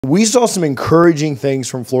We saw some encouraging things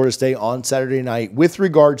from Florida State on Saturday night with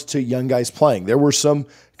regards to young guys playing. There were some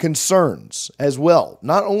concerns as well,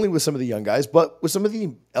 not only with some of the young guys, but with some of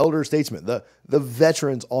the elder statesmen, the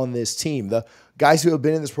veterans on this team, the guys who have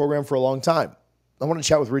been in this program for a long time. I want to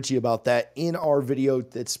chat with Richie about that in our video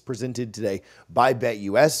that's presented today by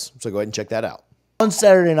BetUS, so go ahead and check that out. On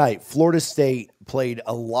Saturday night, Florida State played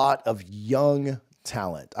a lot of young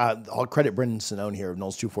talent. I'll credit Brendan Sonnone here of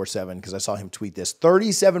Noles 247 because I saw him tweet this.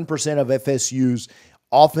 37% of FSU's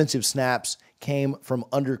offensive snaps came from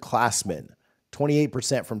underclassmen,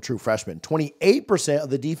 28% from true freshmen, 28%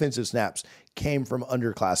 of the defensive snaps came from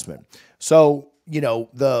underclassmen. So, you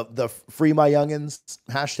know, the free my youngins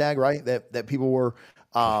hashtag, right? That people were,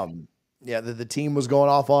 that the team was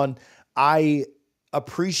going off on. I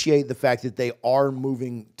appreciate the fact that they are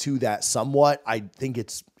moving to that somewhat. I think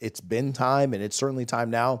it's been time, and it's certainly time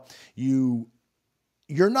now. You're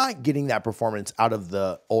not getting that performance out of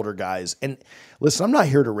the older guys. And listen, I'm not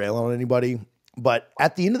here to rail on anybody, but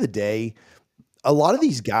at the end of the day, a lot of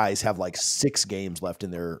these guys have like 6 games left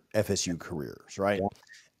in their FSU careers, right?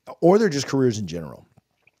 Yeah. Or they're just careers in general.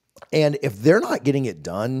 And if they're not getting it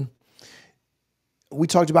done, we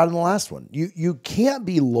talked about it in the last one. You can't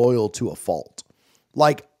be loyal to a fault.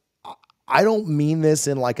 Like, I don't mean this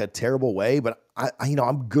in like a terrible way, but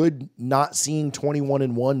I'm good not seeing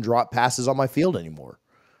 21-1 drop passes on my field anymore.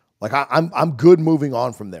 Like I'm good moving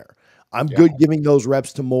on from there. I'm good giving those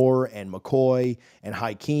reps to Moore and McCoy and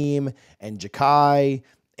Hakeem and Ja'Kai.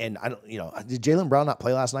 And did Jaylen Brown not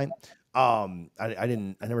play last night?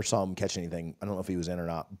 I never saw him catch anything. I don't know if he was in or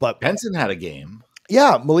not, but Benson had a game.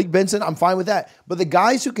 Yeah, Malik Benson, I'm fine with that. But the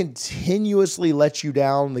guys who continuously let you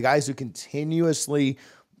down, the guys who continuously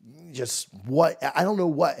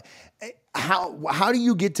how do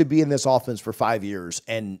you get to be in this offense for 5 years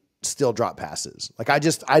and still drop passes? Like I'm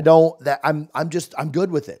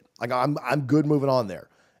good with it. Like I'm good moving on there.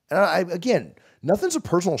 And again, nothing's a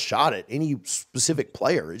personal shot at any specific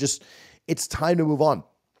player. It's time to move on.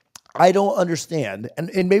 I don't understand,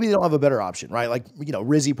 and maybe they don't have a better option, right? Like,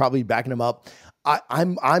 Rizzy probably backing him up.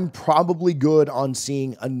 I'm probably good on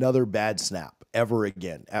seeing another bad snap ever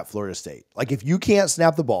again at Florida State. Like, if you can't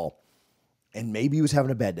snap the ball, and maybe he was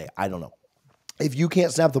having a bad day, I don't know. If you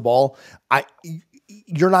can't snap the ball,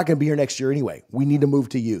 you're not going to be here next year anyway. We need to move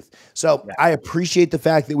to youth. So I appreciate the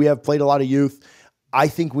fact that we have played a lot of youth. I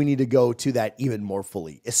think we need to go to that even more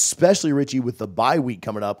fully, especially, Richie, with the bye week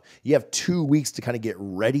coming up. You have 2 weeks to kind of get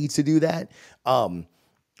ready to do that.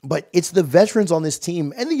 But it's the veterans on this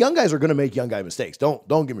team, and the young guys are going to make young guy mistakes. Don't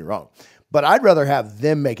get me wrong. But I'd rather have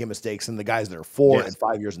them making mistakes than the guys that are 4 and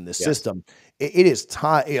 5 years in this system. It is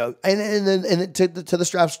time, and to the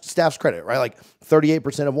staff's credit, right? Like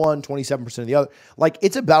 38% of one, 27% of the other. Like,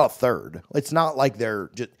 it's about a third. It's not like they're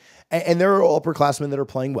just. And there are upperclassmen that are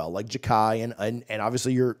playing well, like Ja'Kai, and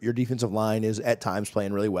obviously your defensive line is at times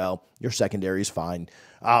playing really well. Your secondary is fine.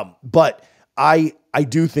 But I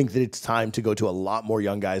do think that it's time to go to a lot more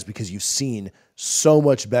young guys because you've seen so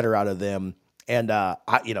much better out of them. And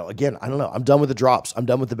again, I don't know. I'm done with the drops. I'm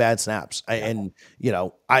done with the bad snaps. I'm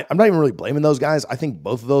not even really blaming those guys. I think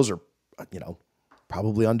both of those are,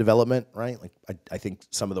 probably on development, right? Like I think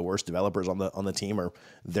some of the worst developers on the team are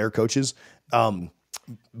their coaches.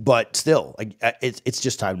 But still, like, it's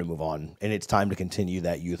just time to move on, and it's time to continue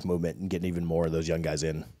that youth movement and getting even more of those young guys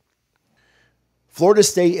in. Florida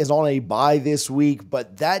State is on a bye this week,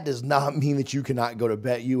 but that does not mean that you cannot go to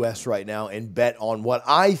BetUS right now and bet on what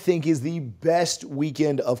I think is the best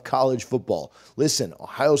weekend of college football. Listen,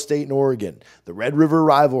 Ohio State and Oregon, the Red River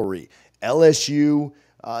rivalry, LSU,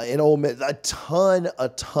 and Ole Miss, a ton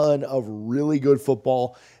of really good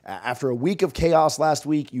football. After a week of chaos last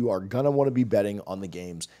week, you are going to want to be betting on the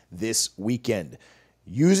games this weekend.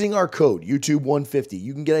 Using our code YouTube150,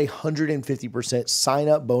 you can get a 150%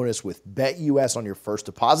 sign-up bonus with BetUS on your first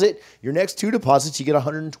deposit. Your next 2 deposits, you get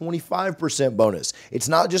 125% bonus. It's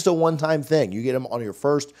not just a one-time thing. You get them on your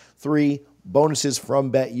first 3 bonuses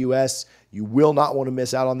from BetUS. You will not want to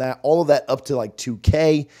miss out on that. All of that up to like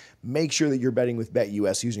 $2K. Make sure that you're betting with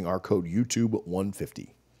BetUS using our code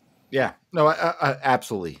YouTube150. Yeah, no, I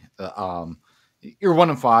absolutely. You're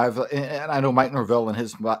 1-5, and I know Mike Norvell in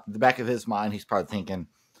the back of his mind, he's probably thinking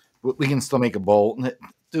we can still make a bowl.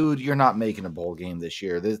 Dude, you're not making a bowl game this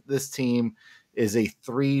year. This team is a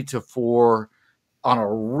 3-4 on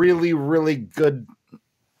a really, really good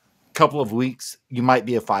couple of weeks. You might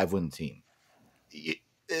be a 5-win team.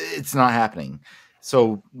 It's not happening.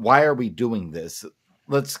 So why are we doing this?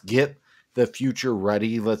 Let's get the future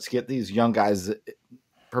ready. Let's get these young guys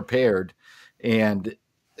prepared. And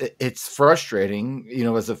it's frustrating,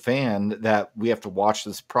 as a fan, that we have to watch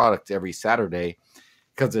this product every Saturday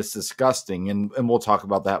because it's disgusting. And we'll talk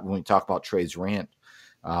about that when we talk about Trey's rant,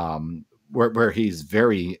 where he's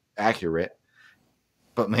very accurate.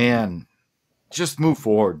 But man, just move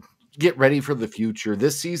forward. Get ready for the future.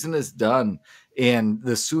 This season is done. And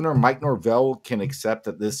the sooner Mike Norvell can accept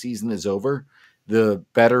that this season is over, the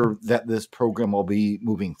better that this program will be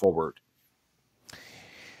moving forward.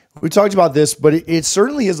 We talked about this, but it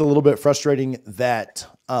certainly is a little bit frustrating that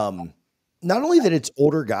not only that it's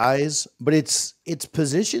older guys, but it's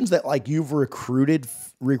positions that like you've recruited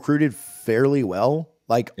fairly well.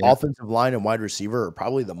 Like offensive line and wide receiver are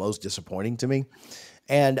probably the most disappointing to me.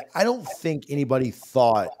 And I don't think anybody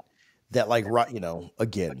thought that, like,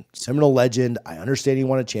 again, Seminole legend. I understand he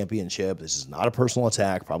won a championship. This is not a personal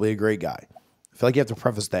attack. Probably a great guy. I feel like you have to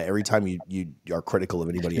preface that every time you are critical of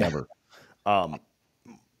anybody ever.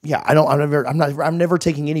 Yeah, I'm never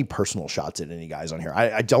taking any personal shots at any guys on here.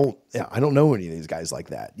 I don't know any of these guys like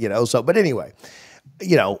that, So, but anyway,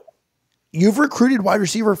 you've recruited wide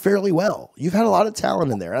receiver fairly well. You've had a lot of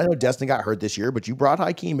talent in there. I know Destin got hurt this year, but you brought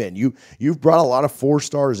Hakeem in. You've brought a lot of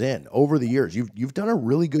 4-stars in over the years. You've done a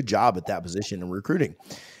really good job at that position in recruiting,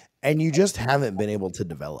 and you just haven't been able to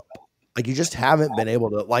develop. Like, you just haven't been able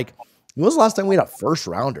to, like, when was the last time we had a first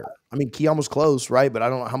rounder? I mean, Keon was close, right? But I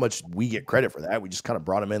don't know how much we get credit for that. We just kind of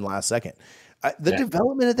brought him in last second. The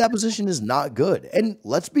development at that position is not good. And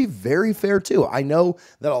let's be very fair too. I know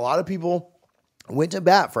that a lot of people went to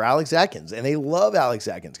bat for Alex Atkins, and they love Alex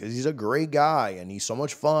Atkins because he's a great guy and he's so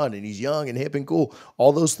much fun and he's young and hip and cool,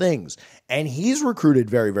 all those things. And he's recruited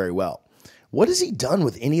very, very well. What has he done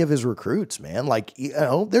with any of his recruits, man? Like,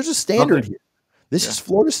 there's a standard here. This is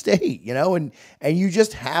Florida State, and you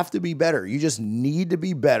just have to be better. You just need to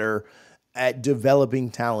be better at developing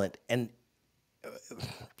talent. And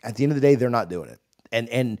at the end of the day, they're not doing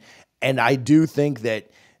it. And I do think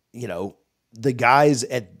that, the guys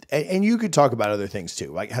and you could talk about other things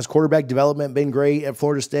too. Like, has quarterback development been great at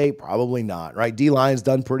Florida State? Probably not, right? D-line's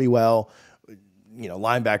done pretty well.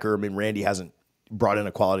 Linebacker, I mean, Randy hasn't brought in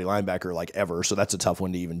a quality linebacker like ever, so that's a tough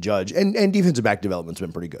one to even judge. And defensive back development's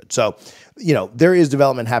been pretty good. So, there is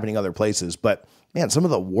development happening other places, but man, some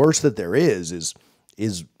of the worst that there is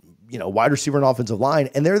wide receiver and offensive line,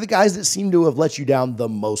 and they're the guys that seem to have let you down the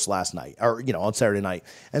most last night or on Saturday night.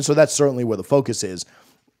 And so that's certainly where the focus is.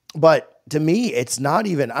 But to me, it's not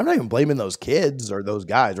even, I'm not even blaming those kids or those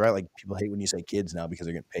guys, right? Like, people hate when you say kids now because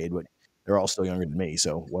they're getting paid, but they're all still younger than me.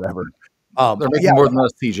 So whatever. They're making more than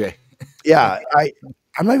us, TJ. Yeah.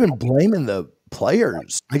 I'm not even blaming the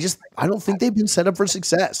players. I don't think they've been set up for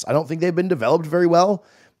success. I don't think they've been developed very well.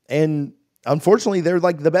 And unfortunately, they're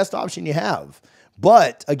like the best option you have.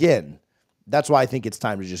 But again, that's why I think it's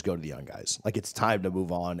time to just go to the young guys. Like, it's time to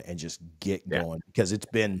move on and just get going, because it's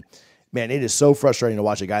been, man, it is so frustrating to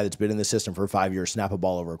watch a guy that's been in the system for 5 years snap a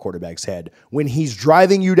ball over a quarterback's head when he's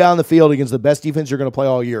driving you down the field against the best defense you're going to play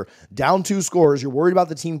all year. Down 2 scores, you're worried about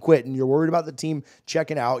the team quitting, you're worried about the team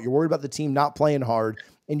checking out, you're worried about the team not playing hard,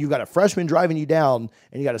 and you've got a freshman driving you down,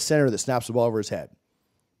 and you got a center that snaps the ball over his head.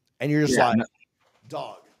 And you're just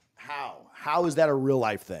dog, how is that a real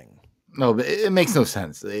life thing? No, it makes no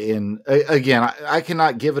sense. And again, I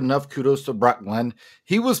cannot give enough kudos to Brock Glenn.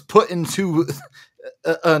 He was put into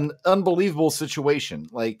an unbelievable situation.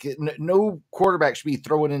 Like, no quarterback should be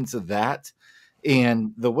thrown into that.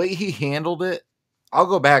 And the way he handled it, I'll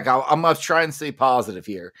go back. I'm going to try and stay positive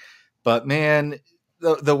here. But, man,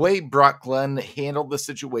 the way Brock Glenn handled the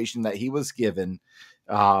situation that he was given,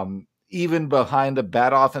 even behind a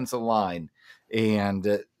bad offensive line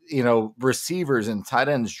and receivers and tight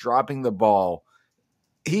ends dropping the ball,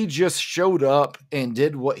 he just showed up and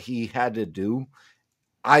did what he had to do.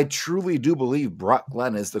 I truly do believe Brock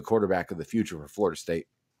Glenn is the quarterback of the future for Florida State.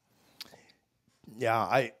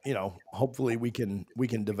 Yeah, hopefully we can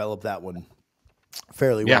develop that one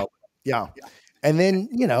fairly well. Yeah. And then,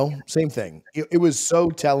 same thing. It was so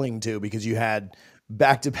telling too, because you had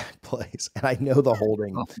back-to-back plays, and I know the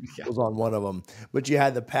holding was on one of them, but you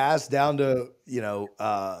had the pass down to,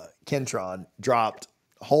 Kentron dropped.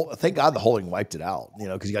 Thank God the holding wiped it out,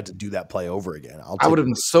 because you got to do that play over again. I would have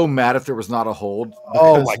been so mad if there was not a hold.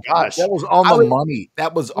 Oh my gosh. That was on the money.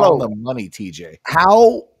 That was on the money, TJ.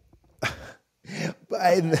 How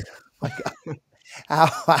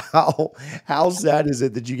sad is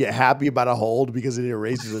it that you get happy about a hold because it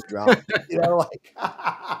erases a drop?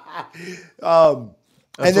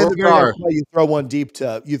 And then the very next play, you throw one deep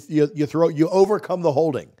to you overcome the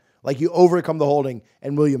holding. Like, you overcome the holding,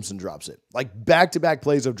 and Williamson drops it. Like, back-to-back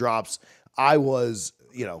plays of drops. I was,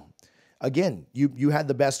 again, you had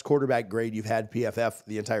the best quarterback grade you've had PFF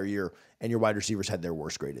the entire year, and your wide receivers had their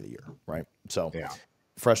worst grade of the year, right? So,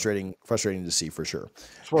 frustrating to see for sure.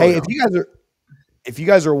 Hey, if you guys are If you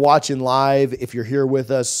guys are watching live, if you're here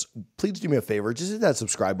with us, please do me a favor. Just hit that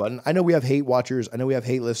subscribe button. I know we have hate watchers. I know we have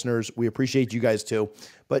hate listeners. We appreciate you guys too,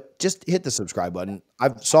 but just hit the subscribe button. I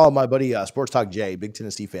saw my buddy Sports Talk Jay, big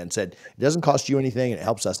Tennessee fan, said it doesn't cost you anything and it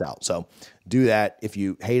helps us out. So do that. If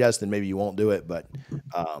you hate us, then maybe you won't do it. But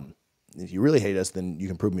if you really hate us, then you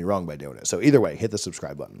can prove me wrong by doing it. So either way, hit the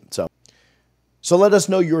subscribe button. So let us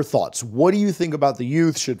know your thoughts. What do you think about the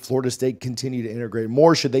youth? Should Florida State continue to integrate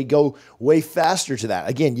more? Should they go way faster to that?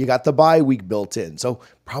 Again, you got the bye week built in, so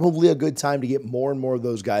probably a good time to get more and more of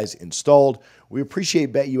those guys installed. We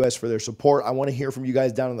appreciate BetUS for their support. I want to hear from you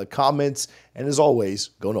guys down in the comments. And as always,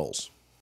 go Noles.